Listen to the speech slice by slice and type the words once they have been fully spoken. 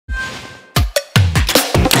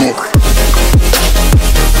What's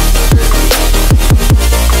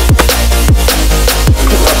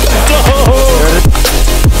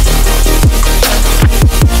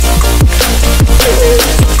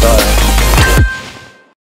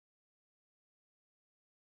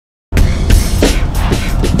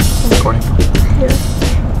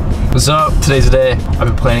up? Today's the day. I've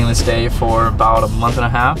been planning this day for about a month and a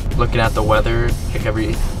half, looking at the weather like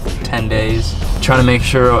every 10 days, trying to make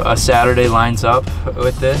sure a Saturday lines up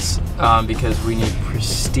with this because we need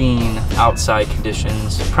pristine outside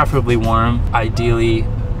conditions, preferably warm, ideally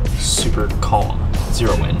super calm,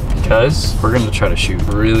 0 wind, because we're gonna try to shoot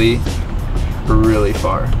really, really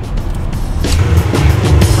far.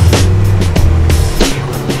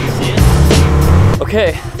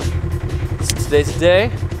 Okay, today's the day.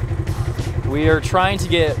 We are trying to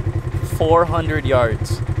get 400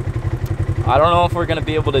 yards. I don't know if we're gonna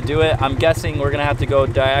be able to do it. I'm guessing we're gonna have to go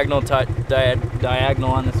diagonal on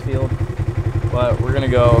this field, but we're gonna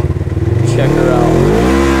go check her out.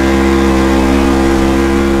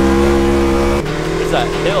 What's that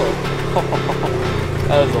hill?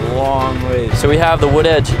 That is a long way. So we have the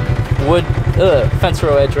fence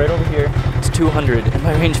row edge right over here. It's 200, and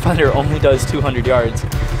my rangefinder only does 200 yards.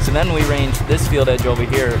 So then we range this field edge over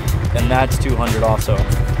here, and that's 200 also.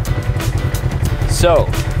 So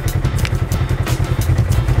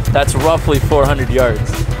that's roughly 400 yards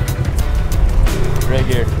right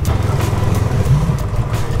here.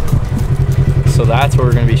 So that's where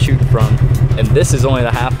we're gonna be shooting from. And this is only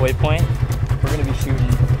the halfway point. We're gonna be shooting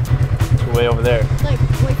to way over there. Like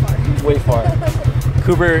way far. Way far.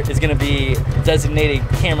 Cooper is gonna be designated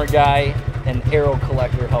camera guy and arrow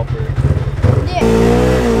collector helper. Yeah.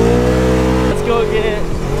 Let's go get it.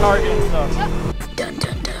 Target and stuff. Yep. Dun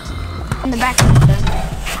dun dun. On the back.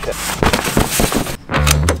 Okay.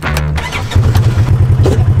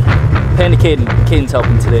 Pan to Caden. Caden's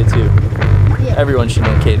helping today too. Yeah. Everyone should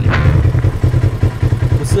know Caden.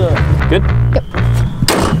 What's up? Good? Yep.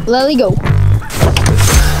 Let it go.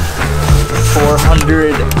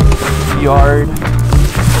 400 yard.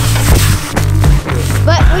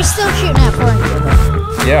 But we're still shooting at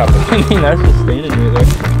 400. Yeah, but I mean that's just standing right there.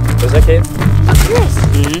 Was that Caden? Chris,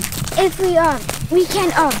 if we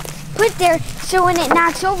can put there so when it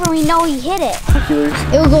knocks over we know he hit it.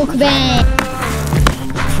 It will go kabang.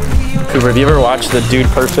 Cooper, have you ever watched the Dude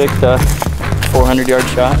Perfect 400 yard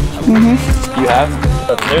shot? You have?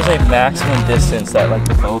 There's a maximum distance that like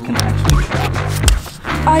the bow can actually travel.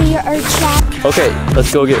 Our trap. Okay,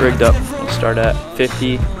 let's go get rigged up. We'll start at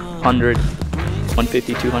 50, 100,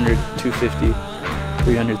 150, 200, 250,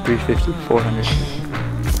 300, 350, 400.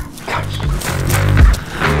 Gosh.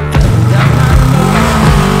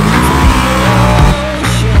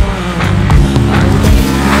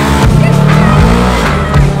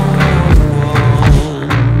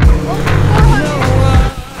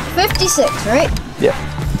 Right? Yeah,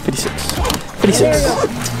 56. 56.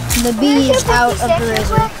 The bee is out of the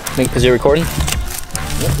razor. Is it recording?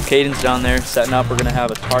 Yep. Caden's down there setting up. We're gonna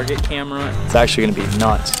have a target camera. It's actually gonna be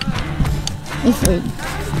nuts.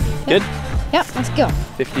 Good? Yep, let's go.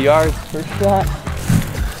 50 yards, first shot.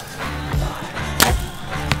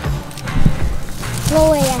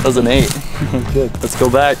 Slow way. That was an 8. Good. Let's go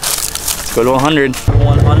back. Let's go to 100.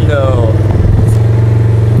 100.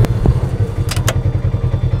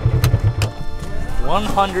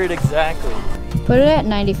 100 exactly. Put it at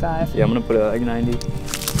 95. Yeah, I'm gonna put it at like 90.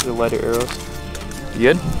 The lighter arrows.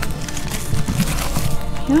 You good?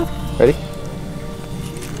 Yeah. Ready?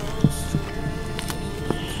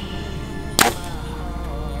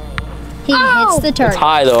 He hits the target. It's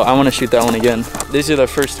high though. I want to shoot that one again. These are the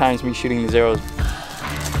first times me shooting these arrows.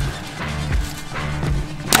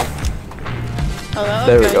 Oh, that was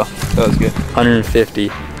there good. we go. That was good. 150.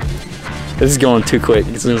 This is going too quick.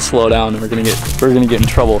 It's gonna slow down, and we're gonna get in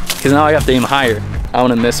trouble. Because now I have to aim higher. I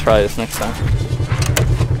want to miss probably this next time.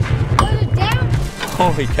 Put it down.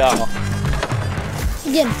 Holy cow!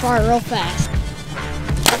 You're getting far real fast.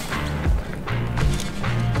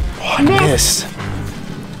 Oh, I missed.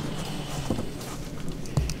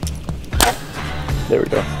 There we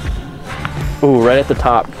go. Ooh, right at the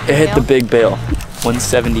top. It hit the big bail.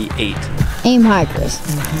 178. Aim high, Chris.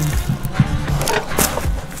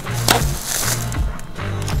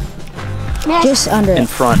 Just under In it.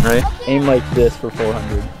 front, right? Aim like this for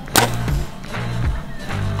 400.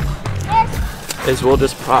 Is we'll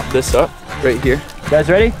just prop this up right here. You guys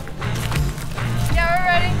ready? Yeah, we're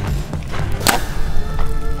ready.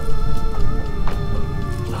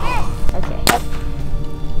 Okay.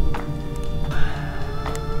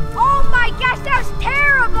 Oh my gosh, that was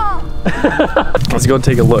terrible. Let's go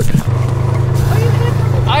take a look.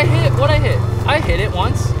 I hit it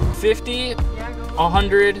once. 50,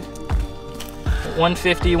 100,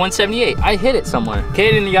 150, 178. I hit it somewhere.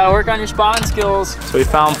 Kaden, you gotta work on your spotting skills. So we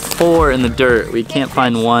found 4 in the dirt. We can't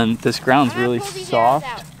find one. This ground's really soft.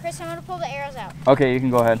 Chris, I'm gonna pull the arrows out. Okay, you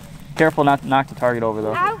can go ahead. Careful not to knock the target over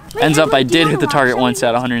though. Ends up I did hit the target once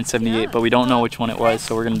at 178, but we don't know which one it was.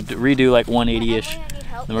 So we're gonna redo like 180-ish.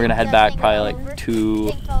 Then we're gonna head back probably like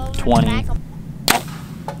 220.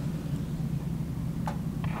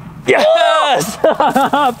 Yes!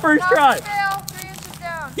 First try.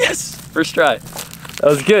 Yes, first try. That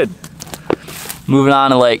was good. Moving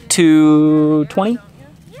on to like 220?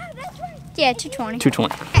 Yeah, 220.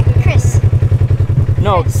 220. Chris.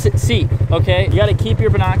 No, seat, okay? You gotta keep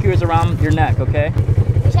your binoculars around your neck, okay?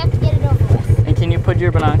 We just have to get it over with. And can you put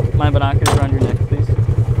your my binoculars around your neck, please?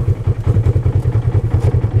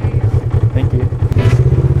 Thank you.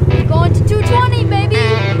 Going to 220, baby.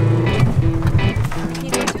 You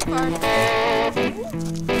go too far.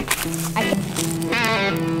 I can.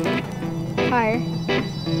 Higher.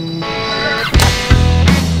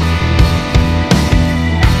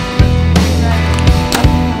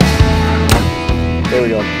 There we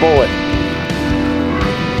go, bullet.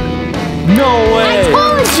 No way! I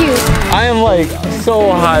told you! I am like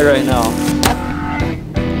so high right now.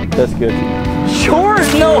 That's good. Short?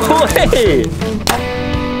 No way!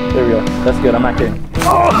 There we go. That's good. I'm not kidding.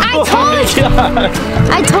 Oh, I told you!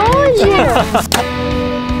 I told you!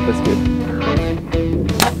 That's good.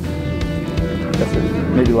 That's it.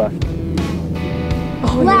 Maybe left.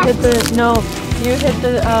 Oh, Left. you hit the, no, you hit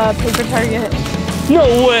the paper target. No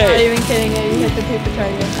Not way! even kidding, yeah, you hit the paper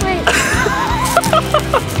target. Wait.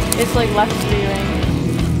 It's like left 3 ring.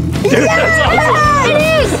 Dude, that's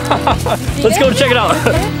awesome! Let's go check it out.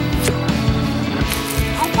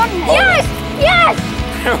 Yes! Yes!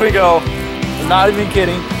 There we go. Not even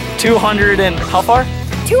kidding. 200 and how far?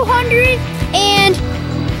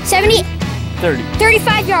 270, 30.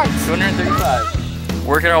 35 yards. 235.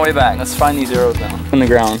 Working our way back. Let's find these arrows now. In the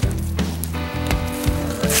ground.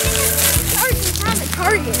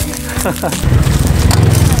 Target.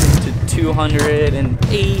 To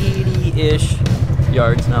 280-ish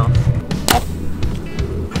yards now.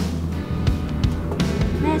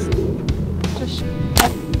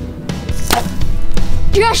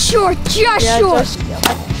 Just short, just short.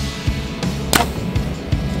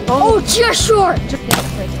 Oh, just short.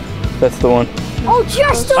 That's the one. Oh,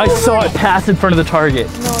 just over. I saw it pass in front of the target.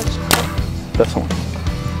 No, it's That's the one.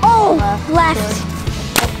 Oh, left.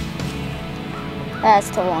 That's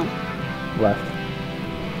the one. Left.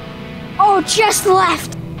 Oh, just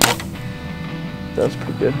left. That was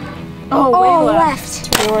pretty good. oh, way Oh, left.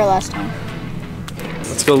 left. We were last time.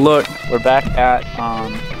 Let's go look. We're back at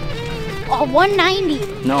Oh, 190.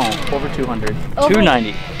 no, over 200. Over.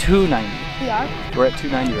 290. 290. We are. We're at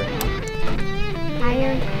 290 right now.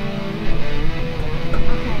 Higher.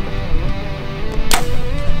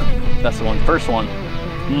 That's the one. First one.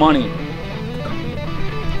 Money.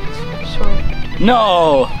 Short.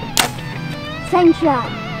 No! Same shot.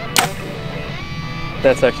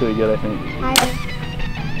 That's actually good, I think. Higher.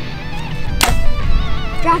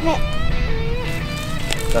 Drop it.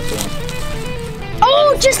 That's the one.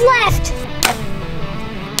 Oh, just left.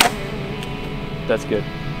 That's good.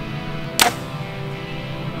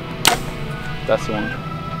 That's the one.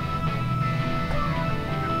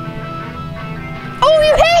 Oh,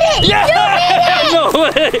 you hit it! Yeah! You hit it! No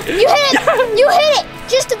way! You hit it! You hit it!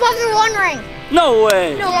 Just above your one ring. No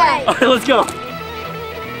way! No way. All right, let's go.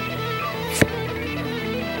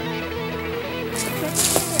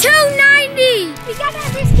 $290. We got that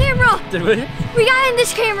in this camera. Did we? We got it in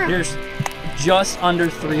this camera. Here's just under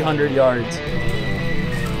 300 yards.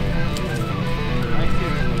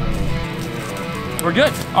 We're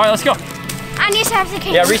good. All right, let's go. I need to have the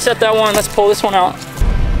camera. Yeah, reset that one. Let's pull this one out.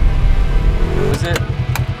 What was it?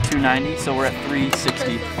 290, so we're at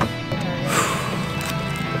 360.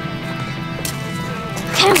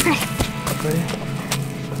 Camera.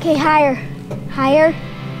 Okay, higher. Higher.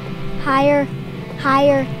 Higher.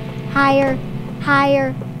 Higher. Higher.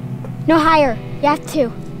 Higher. No, higher. You have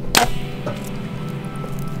to.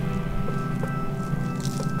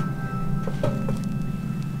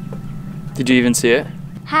 Did you even see it?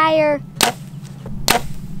 Higher.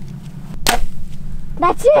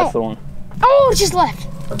 That's it. That's the one. Oh, just left.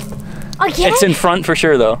 Again? It's in front for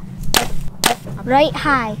sure, though. Right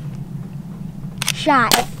high.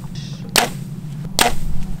 Shot.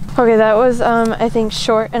 Okay, that was, I think,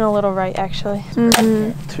 short and a little right, actually.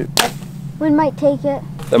 Mm-hmm. Two. We might take it.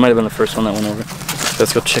 That might have been the first one that went over.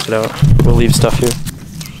 Let's go check it out. We'll leave stuff here.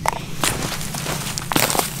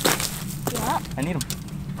 Yep. I need them.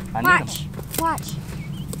 I need Watch. Watch. them.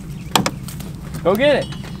 Go get it.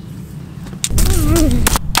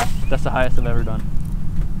 That's the highest I've ever done.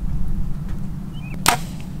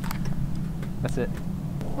 That's it.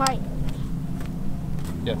 Why?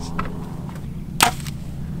 Yes.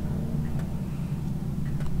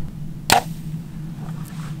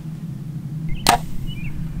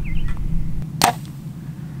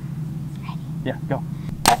 Yeah, go.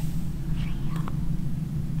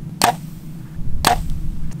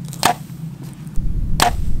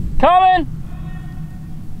 Coming!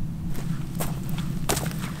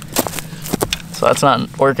 So that's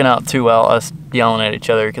not working out too well, us yelling at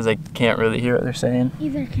each other, because I can't really hear what they're saying.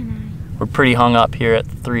 Either can We're pretty hung up here at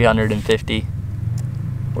 350.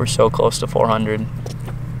 We're so close to 400.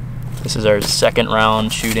 This is our second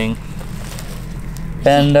round shooting.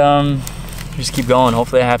 And just keep going.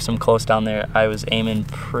 Hopefully I have some close down there. I was aiming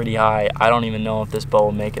pretty high. I don't even know if this bow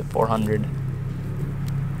will make it 400.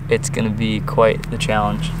 It's gonna be quite the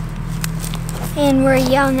challenge. And we're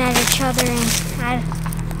yelling at each other, and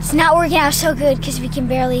it's not working out so good because we can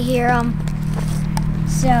barely hear them.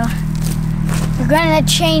 So we're gonna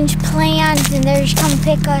change plans, and they're just come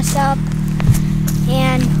pick us up,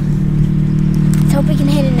 and let's hope we can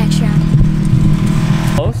hit it next round.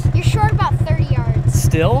 Close? You're short about 30 yards.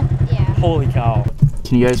 Still? Yeah. Holy cow.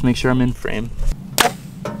 Can you guys make sure I'm in frame?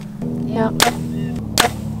 Yeah.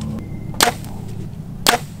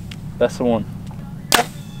 That's the one.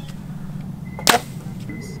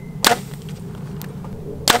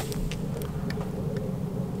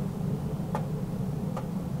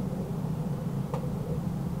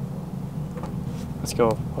 Let's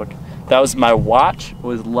go. Look, that was my watch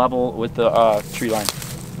was level with the tree line.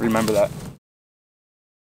 Remember that.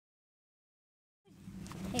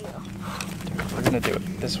 There you go. We're gonna do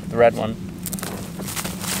it. This the red one.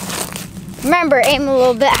 Remember, aim a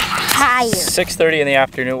little bit higher. 6:30 in the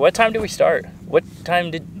afternoon. What time did we start? What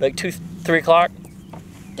time did, like 2, 3 o'clock?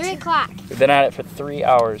 3 o'clock. We've been at it for 3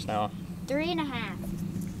 hours now. 3.5.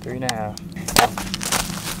 3.5.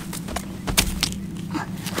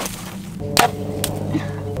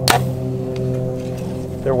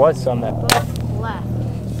 There was some that. Both left.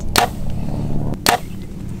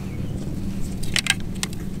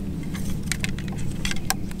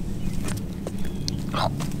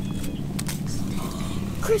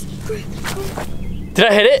 Chris. Did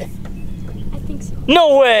I hit it? I think so.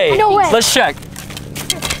 No way! No way. Let's check.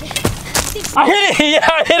 I hit it! Yeah,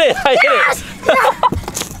 I hit it! I hit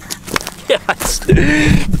it! Yes!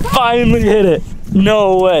 Finally hit it!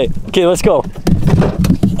 No way! Okay, let's go.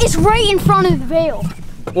 It's right in front of the veil.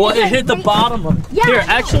 Well, it hit the bottom of it. Yeah, Here, I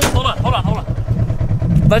know. actually, hold on.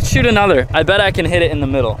 Let's shoot another. I bet I can hit it in the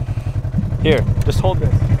middle. Here, just hold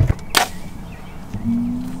this.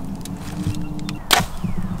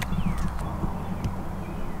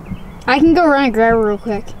 I can go run and grab her real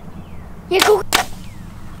quick. Yeah, go.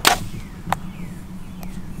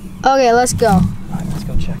 Okay, let's go. All right, let's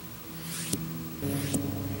go check.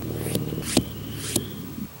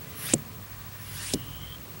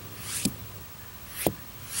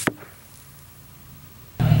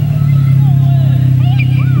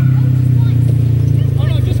 Oh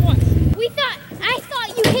no, just once. I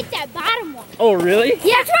thought you hit that bottom one. Oh really?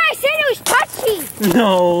 Yeah, that's why I said it was touchy.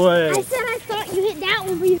 No way. I said I thought you hit that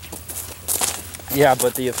one, but you. Yeah,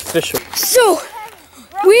 but the official. So,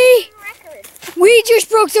 we just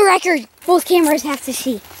broke the record. Both cameras have to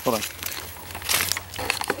see. Hold on.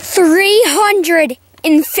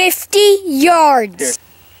 350 yards.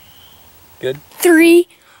 Here. Good.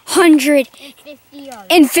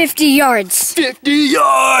 350 yards. 50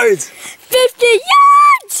 yards! 50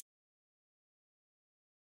 yards!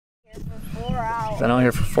 Been out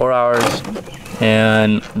here for 4 hours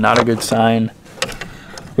and not a good sign.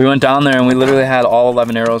 We went down there and we literally had all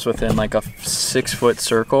 11 arrows within like a 6-foot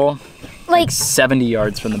circle, like 70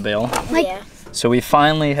 yards from the bale. Yeah. So we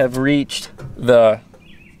finally have reached the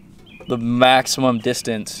maximum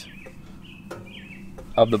distance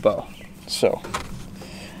of the bow. So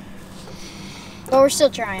But we're still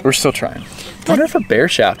trying. we're still trying. I wonder if a bear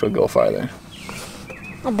shaft would go farther.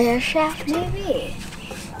 A bear shaft, maybe.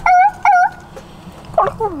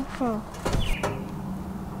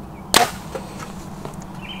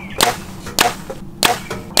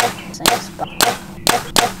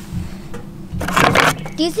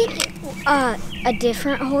 Do you think a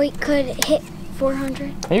different Hoyt could hit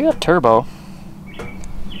 400? Maybe a turbo.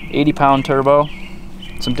 80-pound turbo.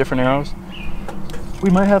 Some different arrows.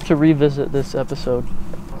 We might have to revisit this episode.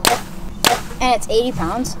 And it's 80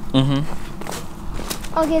 pounds. Mm-hmm.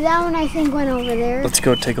 Okay, that one I think went over there. Let's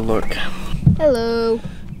go take a look. Hello.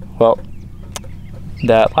 Well,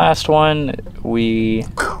 that last one, we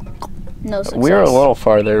No success. were a little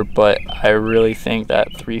farther, but I really think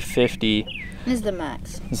that 350 This is the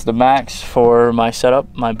max. This is the max for my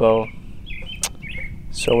setup, my bow.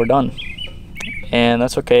 So we're done. And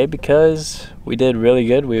that's okay because we did really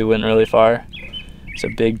good. We went really far. It's a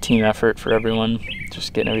big team effort for everyone,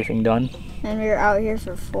 just getting everything done. And we were out here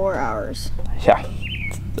for 4 hours. Yeah,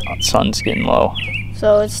 the sun's getting low.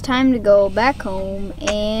 So it's time to go back home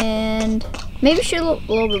and maybe shoot a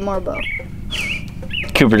little bit more bow.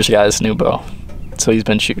 Cooper just got his new bow, so he's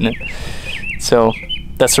been shooting it. So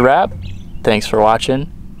that's a wrap. Thanks for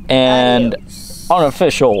watching. And Adios.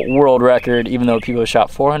 unofficial world record, even though people shot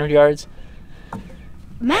 400 yards.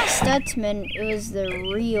 Matt Stutzman was the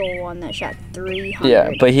real one that shot 300.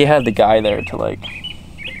 Yeah, but he had the guy there to like,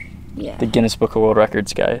 yeah. the Guinness Book of World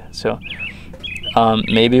Records guy. So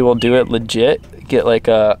maybe we'll do it legit, get like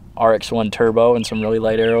a RX-1 turbo and some really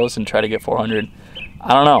light arrows and try to get 400.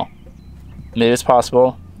 I don't know. Maybe it's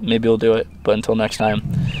possible. Maybe we'll do it. But until next time,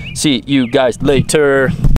 see you guys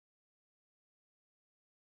later.